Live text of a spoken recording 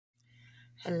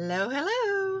Hello,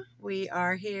 hello. We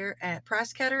are here at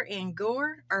Price Cutter in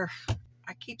Gore, or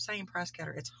I keep saying Price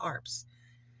Cutter, it's Harps,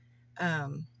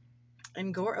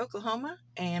 in Gore, Oklahoma,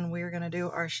 and we're going to do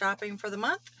our shopping for the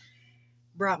month.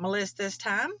 Brought my list this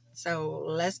time, so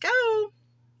let's go. All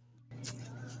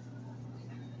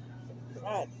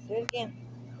right, do it again.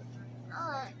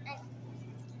 Oh, I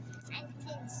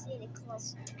can see the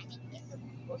closer. I can get the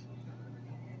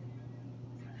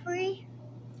free.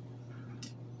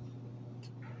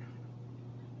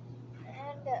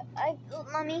 And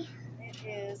mommy. It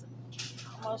is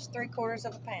almost 3/4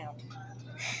 of a pound.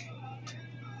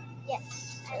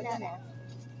 Yes, I know that.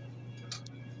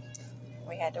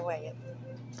 We had to weigh it.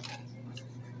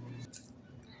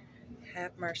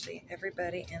 Have mercy.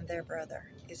 Everybody and their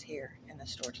brother is here in the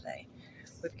store today.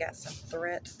 We've got some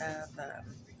threat of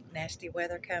nasty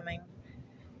weather coming.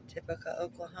 Typical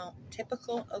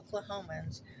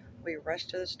Oklahomans. We rush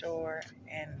to the store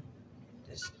and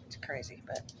just it's crazy.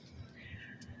 But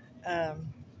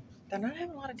they're not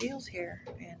having a lot of deals here,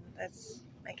 and that's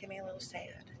making me a little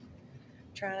sad.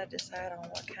 Trying to decide on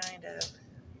what kind of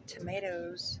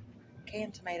tomatoes,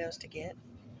 canned tomatoes, to get.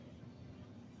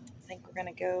 I think we're going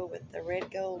to go with the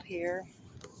red gold here.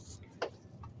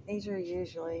 These are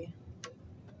usually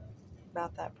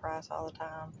about that price all the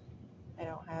time. They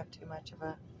don't have too much of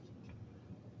a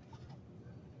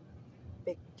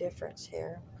big difference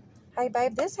here. Hey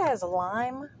babe, this has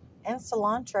lime and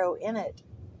cilantro in it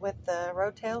with the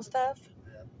rotel stuff.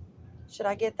 Should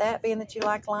I get that, being that you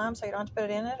like lime, so you don't have to put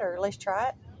it in it, or at least try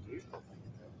it?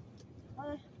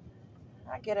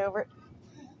 I get over it.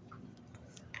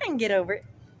 I can get over it.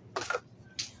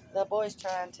 The boy's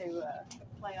trying to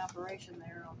play operation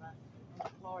there on the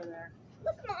floor there.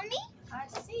 Look, mommy. I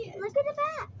see it. Look at the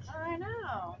back. I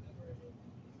know.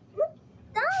 Look,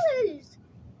 dollars.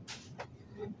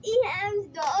 He has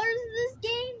dollars in this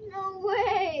game? No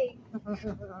way.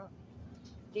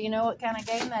 Do you know what kind of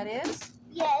game that is?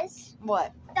 Yes.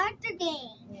 What? Dr.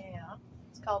 Game. Yeah.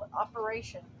 It's called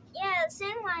Operation. Yeah, the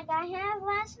same like I had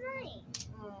last night.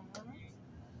 Mm-hmm.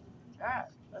 All right,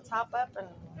 let's hop up and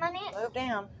Mommy, move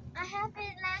down. I have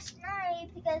it last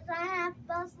night because I have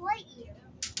Buzz Lightyear.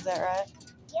 Is that right?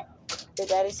 Yep. Did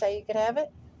Daddy say you could have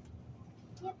it?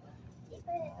 Yep. You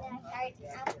put it back.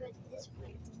 I'll put this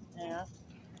one. Yeah.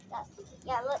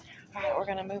 Yeah, look. All right, we're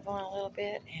going to move on a little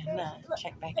bit and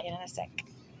check back in a sec.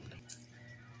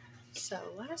 So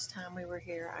last time we were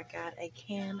here, I got a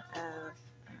can of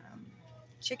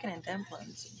chicken and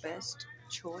dumplings, Best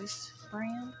Choice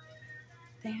brand.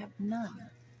 They have none.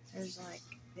 There's like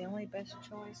the only Best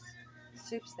Choice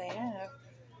soups they have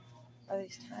are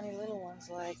these tiny little ones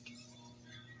like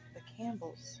the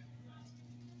Campbell's.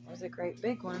 Or the great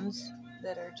big ones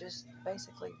that are just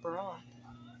basically broth.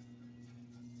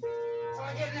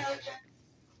 I don't know.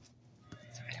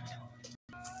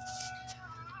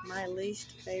 My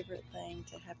least favorite thing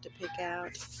to have to pick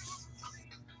out,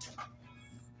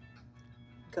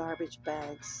 garbage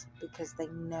bags, because they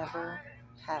never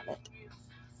have it.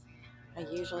 I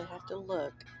usually have to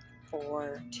look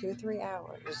for 2 or 3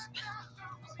 hours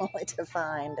only to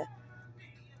find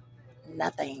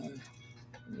nothing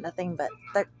but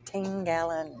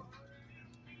 13-gallon.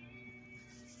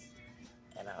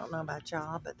 And I don't know about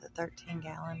y'all, but the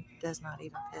 13-gallon does not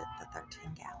even fit the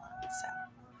 13-gallon. So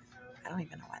I don't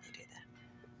even know why they do that.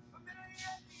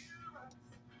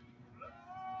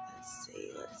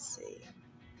 Let's see.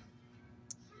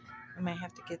 We may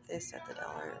have to get this at the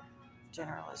Dollar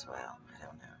General as well. I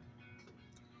don't know.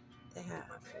 They have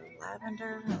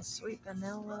lavender and sweet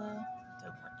vanilla.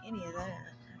 Don't want any of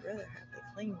that. I'd rather have the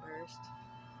Clean Burst.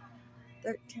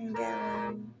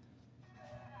 13-gallon.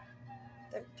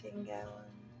 13-gallon.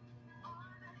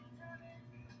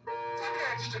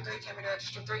 Tell me to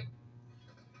register 3.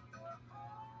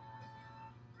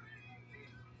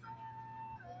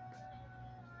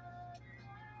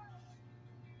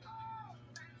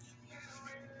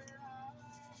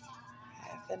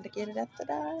 Having to get it at the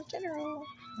Dollar General.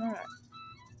 Alright.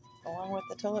 Along with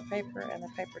the toilet paper and the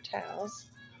paper towels.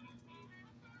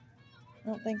 I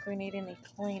don't think we need any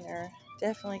cleaner.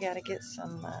 Definitely got to get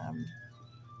some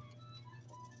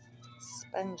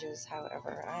sponges,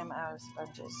 however. I am out of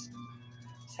sponges.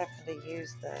 Just having to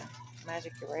use the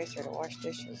magic eraser to wash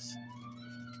dishes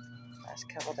last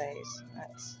couple days.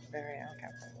 That's very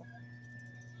uncomfortable.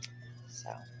 So,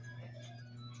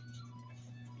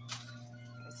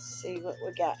 let's see what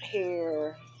we got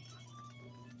here.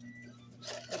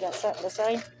 You got something to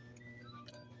say?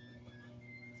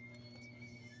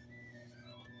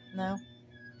 No?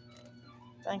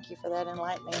 Thank you for that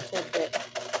enlightening tidbit.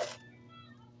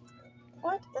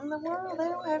 What in the world? They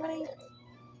don't have any.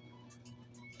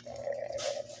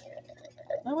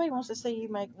 Nobody wants to see you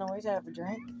make noise out of a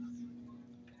drink.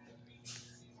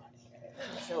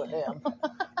 Show it down.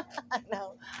 I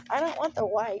know. I don't want the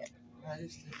white.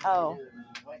 Oh.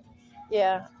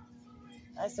 Yeah.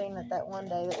 I seen it that one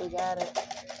day that we got it.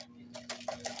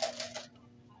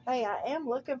 Hey, I am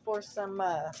looking for some,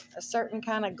 a certain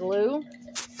kind of glue.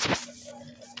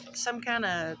 Some kind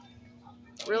of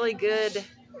really good.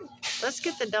 Let's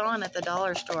get the Dawn at the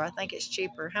dollar store. I think it's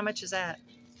cheaper. How much is that?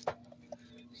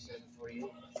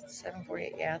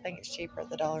 $7.48. Yeah, I think it's cheaper at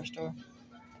the dollar store.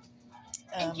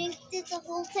 And drink the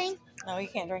whole thing? No, you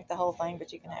can't drink the whole thing,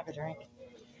 but you can have a drink.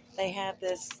 They have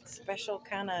this special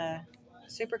kind of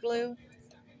super glue.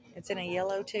 It's in a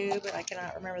yellow tube, and I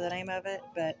cannot remember the name of it,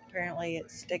 but apparently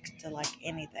it sticks to like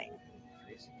anything.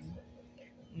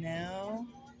 No,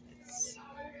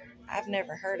 I've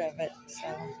never heard of it, so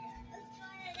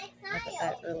not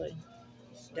that really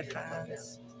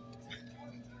defines.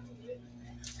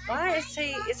 Why is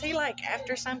he like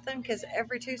after something? Because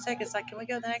every 2 seconds, like, can we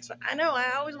go to the next one? I know,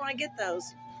 I always want to get those.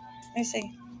 Let me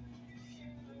see.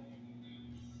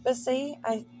 But see,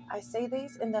 I see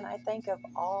these, and then I think of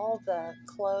all the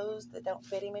clothes that don't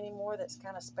fit him anymore that's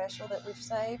kind of special that we've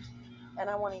saved, and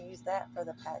I want to use that for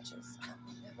the patches.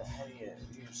 Yeah, but how do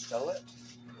you sew it?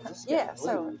 Yeah,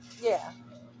 sew it. Yeah.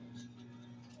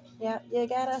 Yeah, you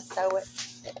gotta sew it.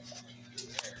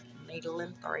 Needle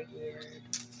and thread.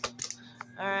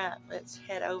 All right, let's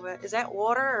head over. Is that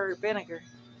water or vinegar?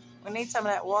 We need some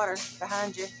of that water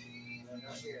behind you.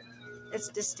 It's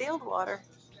distilled water.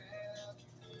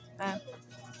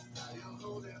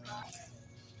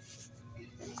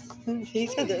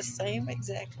 These are the same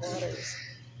exact waters.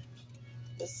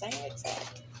 The same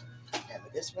exact. Yeah,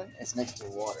 but this one is next to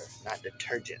water, not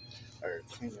detergent or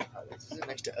cleaning products. This is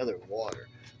next to other water.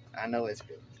 I know it's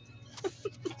good.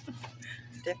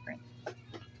 It's different.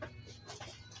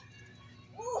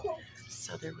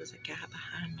 So there was a guy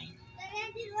behind me.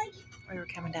 We were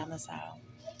coming down this aisle.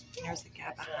 There was a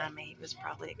guy behind me. He was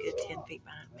probably a good 10 feet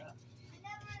behind me.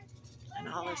 And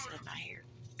all of a sudden I hear.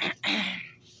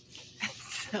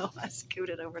 So I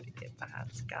scooted over to get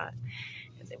behind Scott.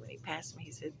 And then when he passed me,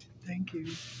 he said, "Thank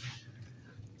you."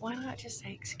 Why not just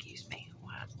say, "Excuse me"?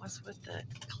 What's with the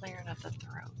clearing of the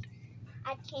throat?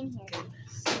 I can hear you.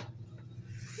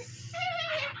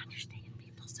 I don't understand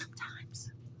people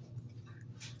sometimes.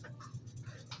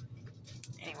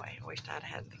 Anyway, I wished I'd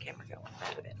had the camera going.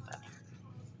 That would have been funny.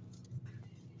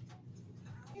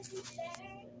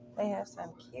 They have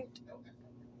some cute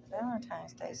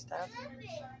Valentine's Day stuff.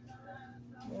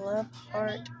 Love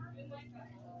heart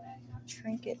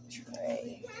trinket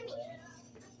tray.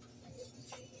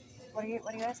 What are you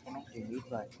asking me? Do you need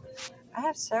like? I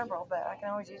have several, but I can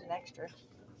always use an extra.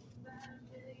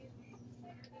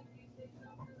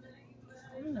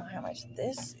 I don't know how much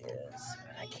this is,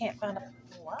 but I can't find a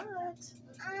what.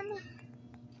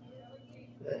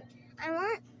 I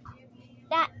want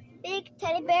that big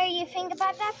teddy bear. You think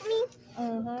about that for me?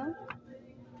 Mm-hmm.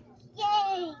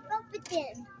 Yay! Go with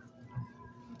them.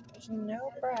 There's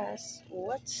no price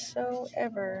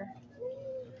whatsoever.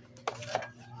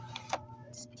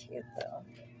 It's cute though.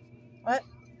 What?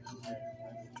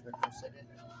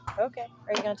 Okay.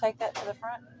 Are you gonna take that to the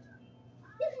front?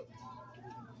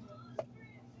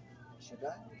 Should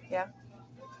I? Yeah.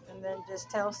 And then just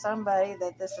tell somebody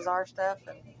that this is our stuff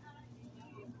and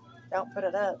don't put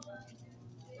it up.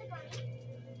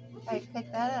 Hey,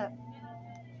 pick that up.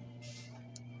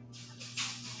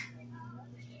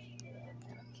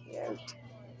 Cute.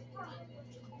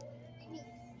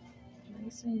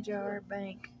 Mason jar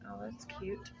bank. Oh, that's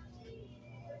cute.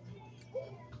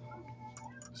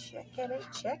 Check it,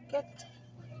 check it.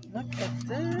 Look at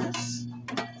this.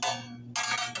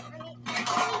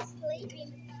 He's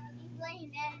sleeping. He's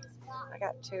laying down in his spot. I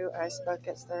got 2 ice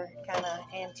buckets. They're kind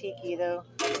of antique-y though.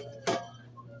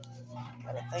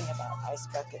 Got a thing about ice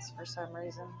buckets for some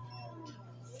reason.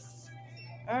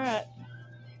 All right.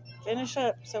 Finish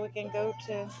up so we can go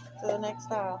to the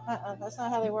next aisle. That's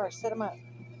not how they work. Sit them up.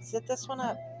 Sit this one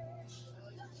up.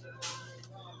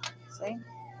 See?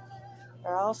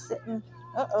 They're all sitting.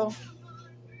 Uh-oh.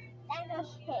 That's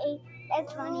okay.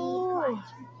 That's funny. Ooh.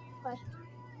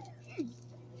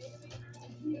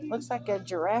 Looks like a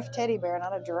giraffe teddy bear,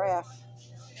 not a giraffe.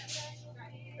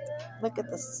 Look at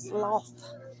the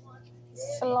sloth.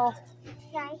 Sloth.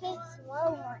 Yeah, I hate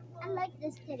slow one. I like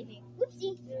this teddy bear.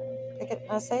 Whoopsie. Pick it.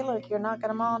 I say, look, you're knocking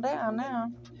them all down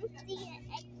now. Whoopsie. Here.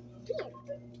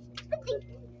 Whoopsie.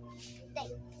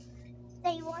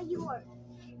 Stay where you were.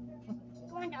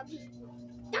 Come on, doggy.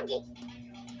 Doggy.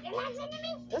 You're not sending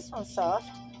me? This one's soft.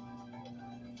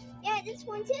 Yeah, this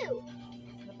one too.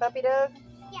 The puppy dog.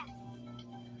 Yeah.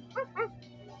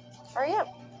 Hurry up.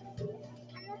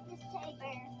 teddy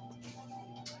bear.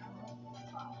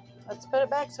 Let's put it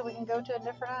back so we can go to a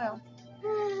different aisle.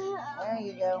 There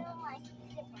you go. Like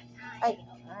different Hey.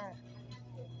 All right.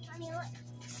 Mommy, look.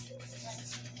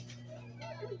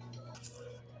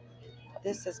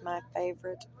 This is my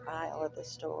favorite aisle of the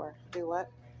store. Do what?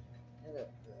 Yeah,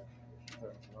 the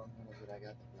long ones that I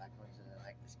got, the black ones, and I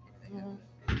like the skin. Mhm.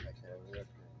 Like that red,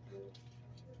 blue.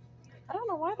 I don't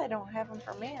know why they don't have them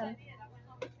for men.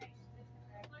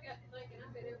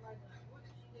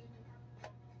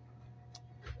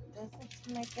 Doesn't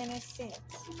make any sense.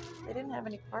 They didn't have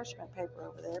any parchment paper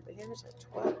over there, but here's a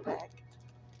 12-pack.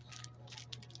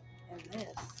 And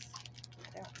this, I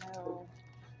don't know.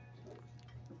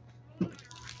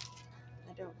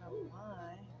 I don't know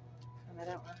why, and I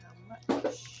don't know how much.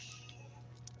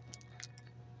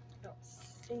 I don't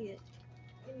see it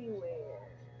anywhere.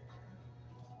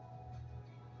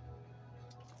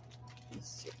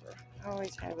 Super. I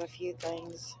always have a few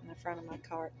things in the front of my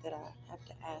cart that I have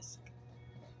to ask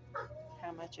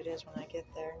how much it is when I get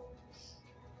there.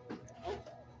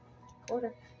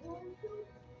 Quarter.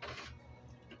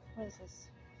 What is this?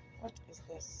 What is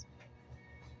this?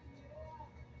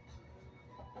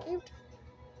 Cute.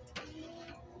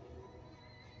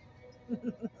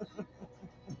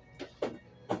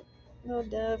 Little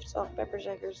Dove salt pepper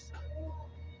shakers.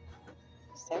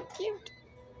 So cute.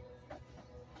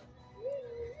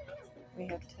 We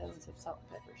have tons of salt and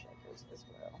pepper shakers as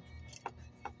well.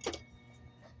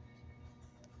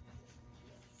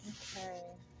 Okay.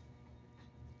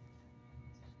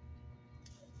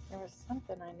 There was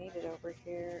something I needed over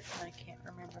here, and I can't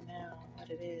remember now what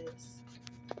it is.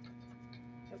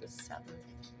 It was something.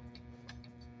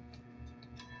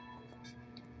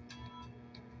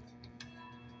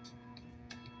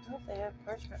 I hope they have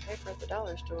parchment paper at the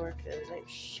dollar store, because they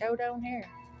show down here.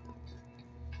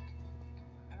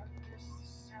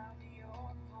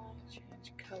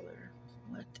 Change color.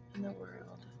 What in the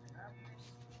world?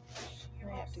 I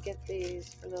have to get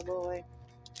these for the boy.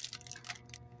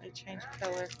 They change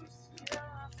color.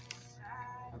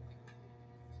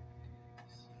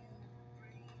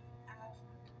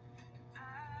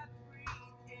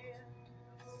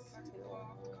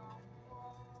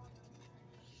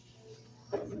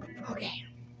 Okay.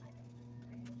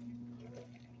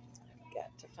 I've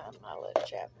got to find my little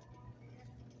chap.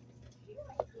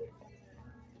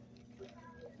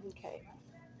 Okay.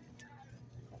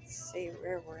 Let's see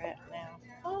where we're at now.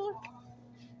 Oh, look.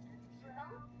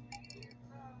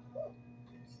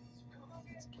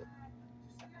 That's cute.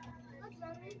 Look,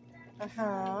 Mommy.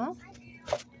 Uh-huh.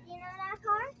 You know that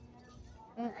car?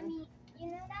 I Mm-mm. mean, you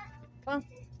know that? Come on.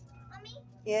 Mommy,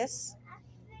 Yes?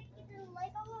 after I get the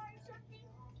Lego car or something,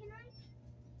 can I?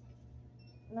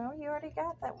 No, you already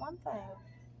got that one thing.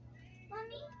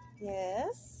 Mommy,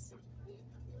 Yes?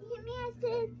 can me I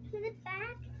said put it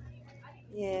back?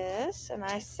 Yes. And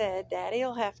I said,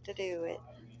 Daddy'll have to do it.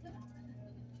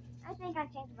 I think I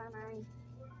changed my mind.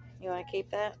 You want to keep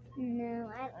that?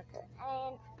 No, Okay.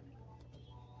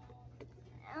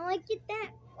 I like get that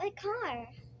white car.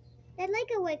 That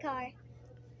Lego white car.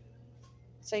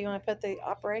 So you want to put the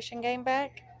operation game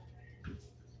back?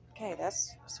 Okay,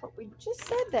 that's what we just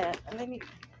said that. And then you...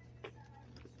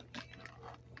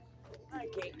 I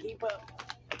can't keep up.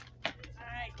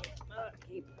 I cannot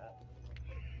keep up.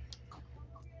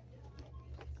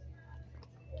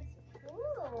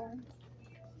 Cool.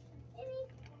 Maybe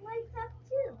lights up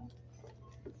too.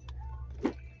 I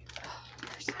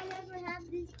never have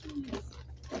these keys.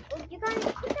 Oh, you guys.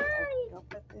 Go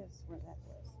put this where that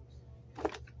was.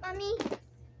 Mommy,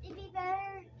 it'd be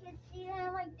better to see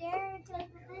that like there because of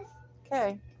this.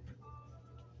 Okay.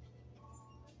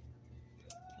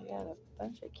 We got a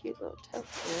bunch of cute little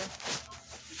totes here.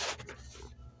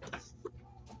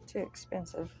 Too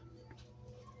expensive.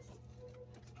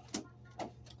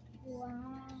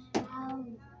 Wow.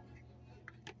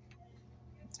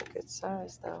 It's a good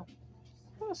size though.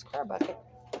 Oh, a square bucket.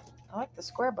 I like the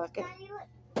square bucket. Daddy, look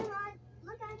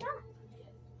at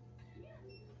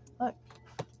that.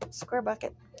 Square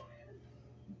bucket.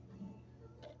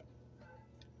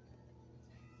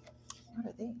 What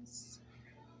are these?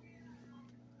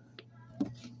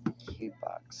 Cute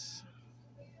box.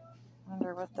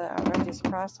 Wonder what the outrageous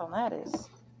price on that is.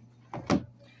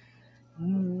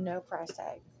 No price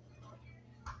tag.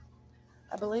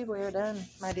 I believe we are done,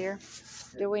 my dear.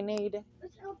 Do we need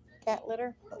Let's go. cat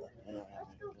litter? Let's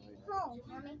go home,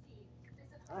 Mommy.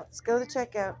 Let's go to the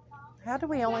checkout. How do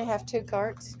we only have 2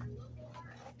 carts?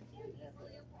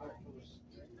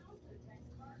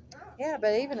 Yeah,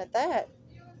 but even at that.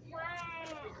 Wow.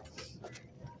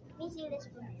 Let me see this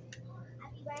one.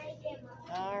 I'll be right again,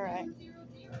 Mom. All right.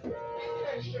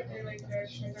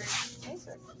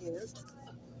 are cute.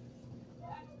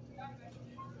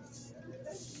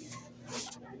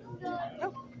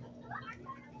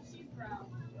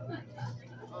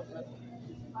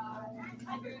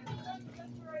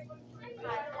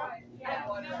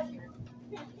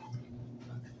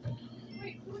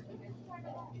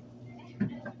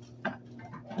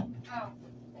 Oh.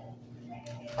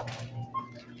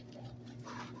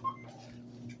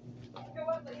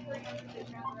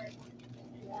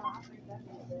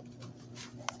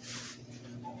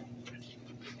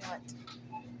 What?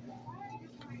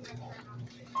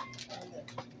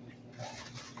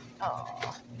 Oh,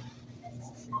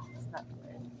 it's not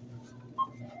good.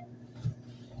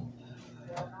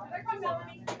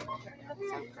 That's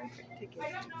so perfect to get.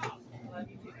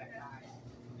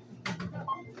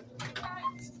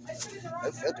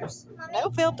 No filters. No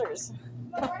filters.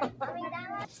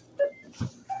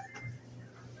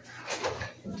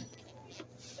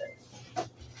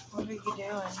 What are you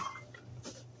doing?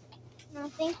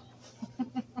 Nothing.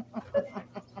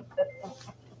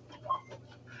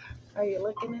 Are you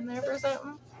looking in there for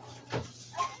something?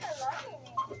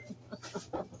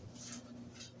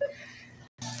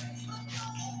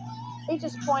 He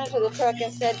just pointed to the truck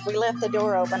and said we left the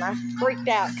door open. I freaked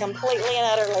out completely and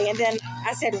utterly. And then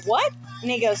I said, what?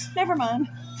 And he goes, never mind.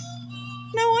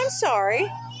 No, I'm sorry.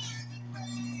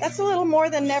 That's a little more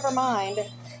than never mind.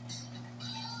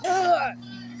 Ugh.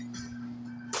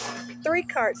 3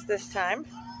 carts this time.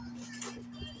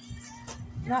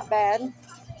 Not bad.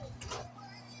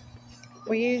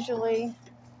 We usually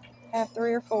have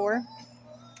 3 or 4,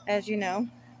 as you know.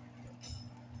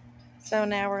 So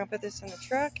now we're going to put this in the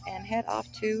truck and head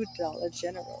off to Dollar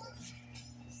General.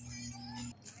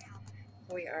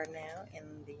 We are now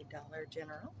in the Dollar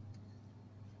General.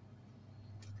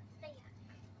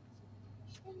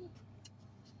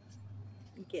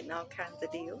 Getting all kinds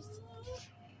of deals.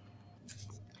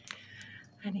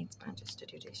 I need sponges to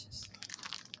do dishes.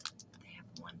 They have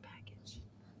 1 package.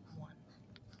 1.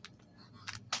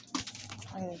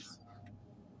 Look at this.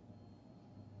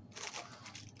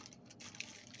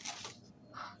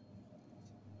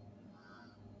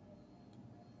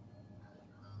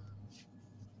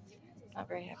 Not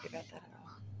very happy about that at all.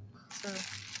 So,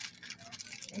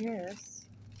 yes,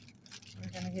 we're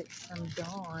going to get some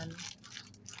Dawn.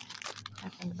 I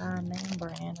can buy a name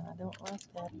brand, and I don't like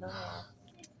that at all.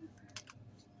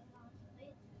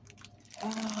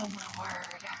 Oh, my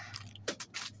word.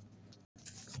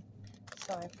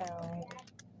 So I found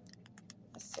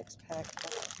a 6-pack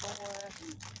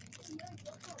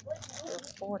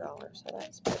for $4, so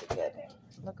that's pretty good.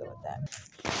 Look good with that.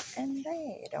 And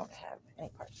they don't have any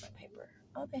parchment paper.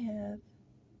 All they have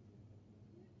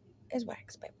is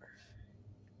wax paper.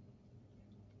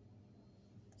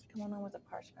 What's going on with the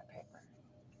parchment paper?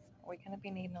 Are we going to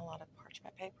be needing a lot of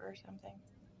parchment paper or something?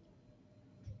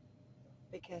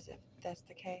 Because if that's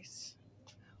the case,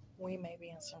 we may be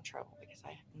in some trouble because I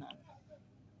have none.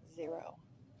 0.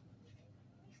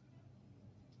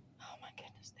 Oh my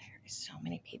goodness, there is so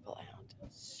many people out.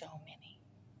 So many.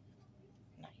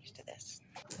 I'm not used to this.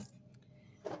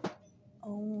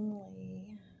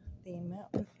 Only the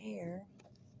Mountain Air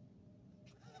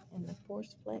and the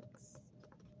Force Flex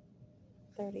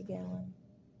 30-gallon.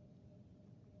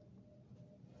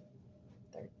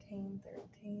 13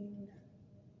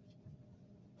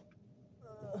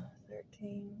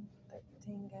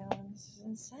 gallons. This is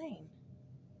insane.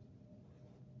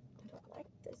 I don't like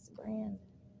this brand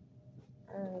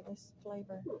or this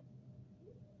flavor.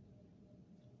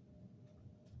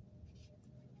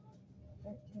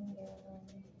 13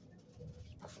 gallons.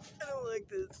 I don't like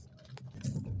this.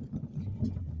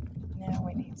 Now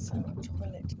we need some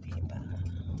toilet paper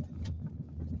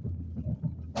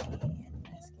and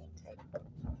masking tape.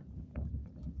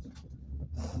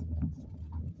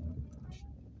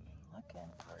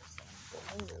 Looking for some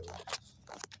blue,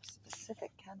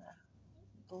 specific kind of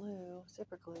blue,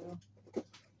 super glue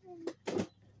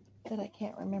that I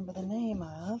can't remember the name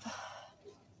of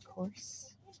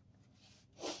course.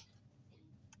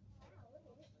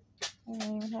 We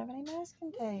don't even have any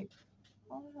masking tape.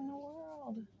 What in the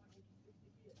world?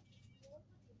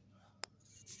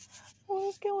 What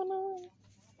is going on?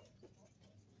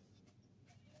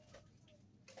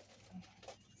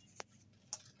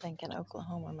 I think in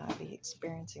Oklahoma might be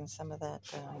experiencing some of that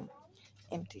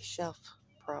empty shelf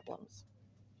problems.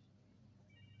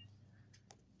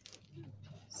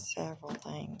 Several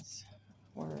things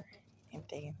were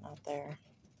empty, not there.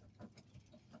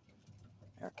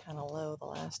 They were kind of low the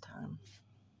last time,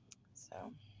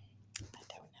 so I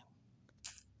don't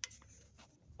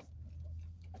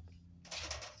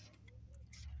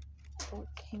know.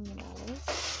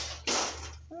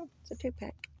 $14. Oh, it's a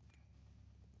 2-pack.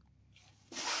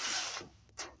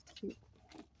 Cute.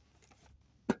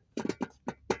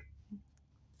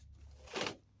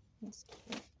 That's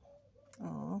cute.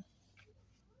 Oh,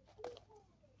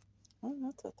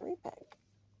 that's a 3-pack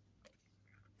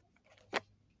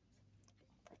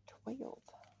for 12.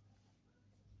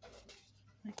 I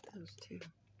like those two.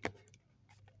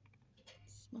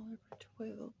 Smaller for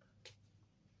 12.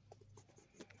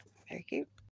 Very cute.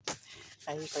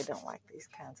 I usually don't like these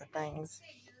kinds of things.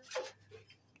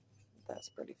 That's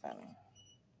pretty funny.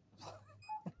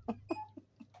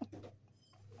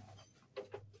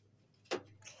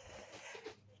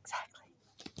 Exactly.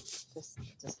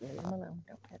 Just leave them alone.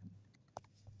 Don't pet them.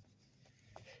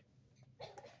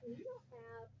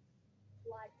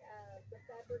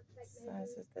 What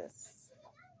size is this?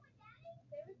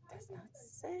 Does not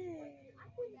say.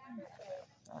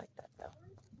 I like that though.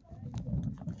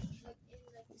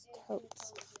 These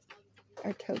totes.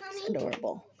 Our totes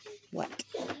adorable. What?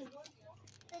 The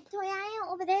toy aisle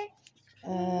over there.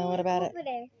 What about it? Over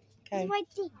there. Okay. It's right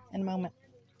there. In a moment.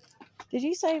 Did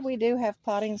you say we do have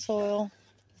potting soil?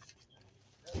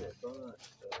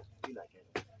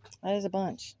 That is a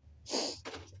bunch.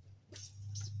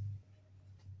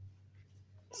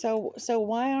 So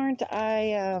why aren't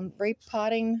I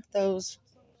repotting those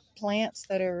plants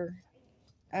that are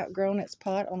outgrown its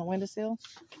pot on the windowsill?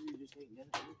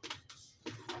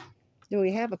 Do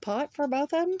we have a pot for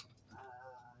both of them?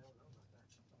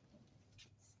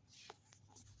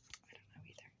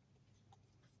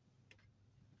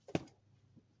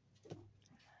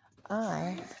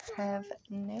 I have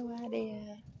no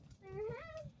idea.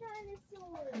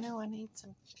 I know I need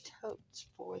some totes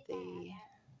for the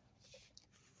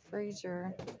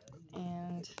freezer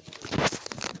and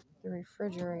the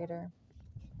refrigerator.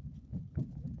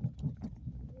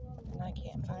 And I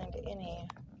can't find any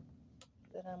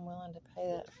that I'm willing to pay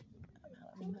that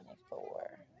amount of money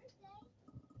for.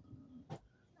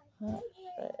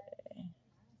 Okay.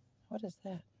 What is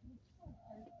that?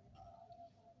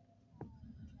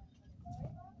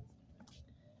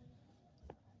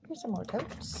 Here's some more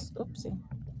totes. Oopsie.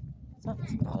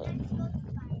 Something's falling.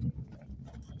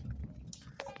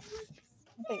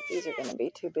 I think these are going to be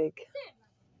too big.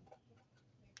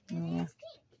 Yeah.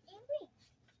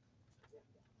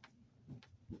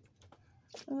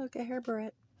 Oh, look, a hair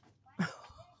barrette.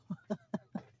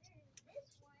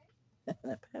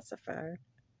 And a pacifier.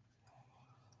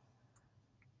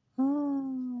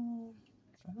 Oh.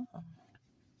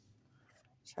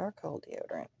 Charcoal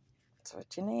deodorant. That's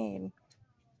what you need.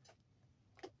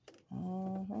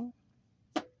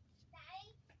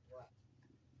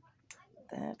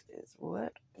 That is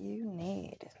what you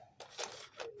need.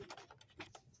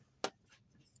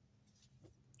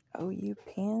 OU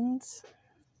pins.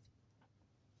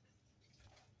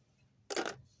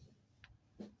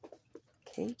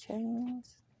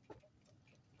 Keychains.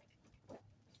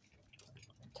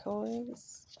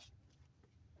 Toys.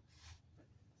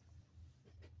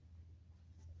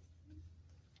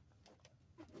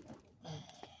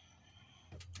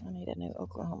 I need a new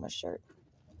Oklahoma shirt.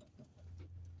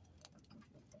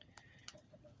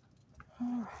 All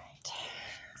right.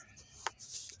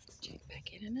 Check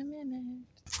back in a minute.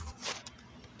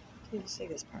 You see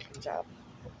this parking job?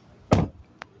 You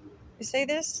see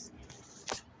this?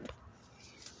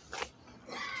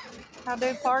 How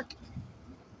dude parked?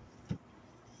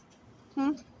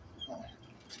 It's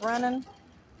running.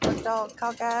 Looked all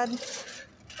cockeyed.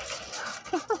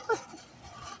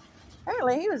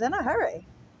 Apparently he was in a hurry.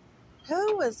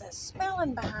 Who was that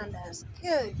smelling behind us?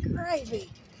 Good gravy.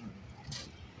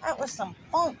 That was some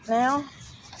funk now.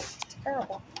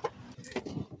 Terrible.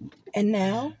 And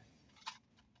now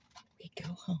we go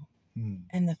home.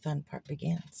 And the fun part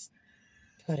begins.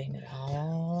 Putting it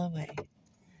all away.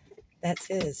 That's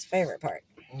his favorite part.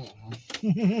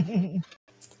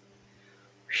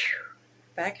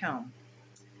 Back home.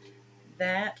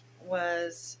 That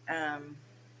was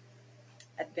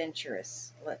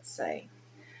adventurous, let's say.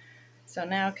 So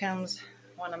now comes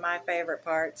one of my favorite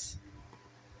parts.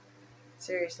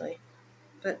 Seriously,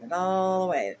 putting it all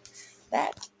away.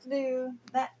 That to do,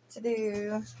 that to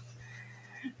do.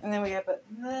 And then we gotta put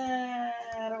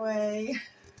that away.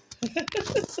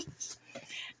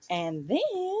 And then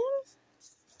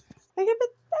we can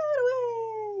put that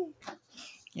away.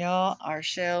 Y'all, our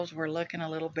shelves were looking a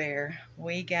little bare.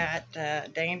 We got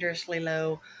dangerously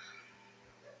low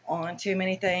on too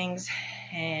many things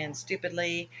and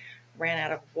stupidly ran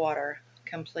out of water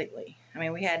completely. I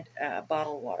mean, we had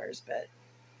bottled waters, but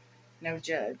no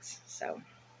jugs, so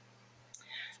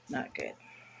not good.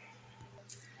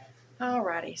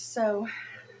 Alrighty, so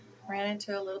ran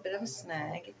into a little bit of a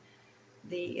snag.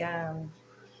 The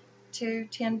two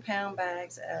 10-pound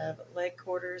bags of leg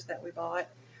quarters that we bought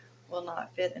will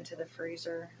not fit into the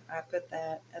freezer. I put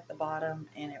that at the bottom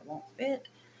and it won't fit.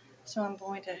 So I'm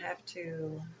going to have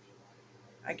to,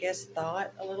 I guess, thaw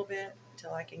it a little bit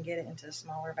until I can get it into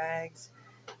smaller bags.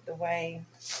 The way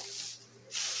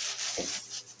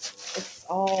it's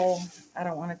all, I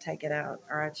don't want to take it out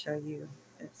or I'd show you.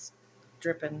 It's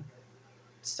dripping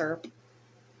syrup.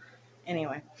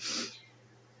 Anyway,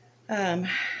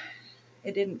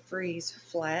 it didn't freeze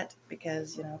flat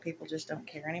because, you know, people just don't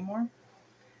care anymore.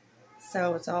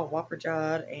 So it's all whopper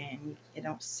jawed and it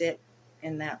don't sit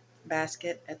in that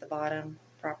basket at the bottom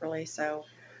properly. So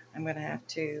I'm going to have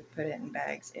to put it in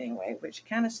bags anyway, which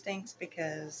kind of stinks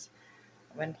because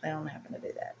I wasn't planning on having to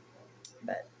do that.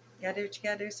 But you got to do what you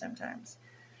got to do sometimes.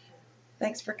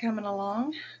 Thanks for coming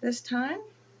along this time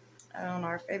on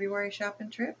our February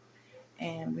shopping trip.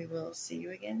 And we will see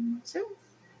you again soon.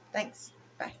 Thanks.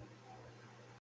 Bye.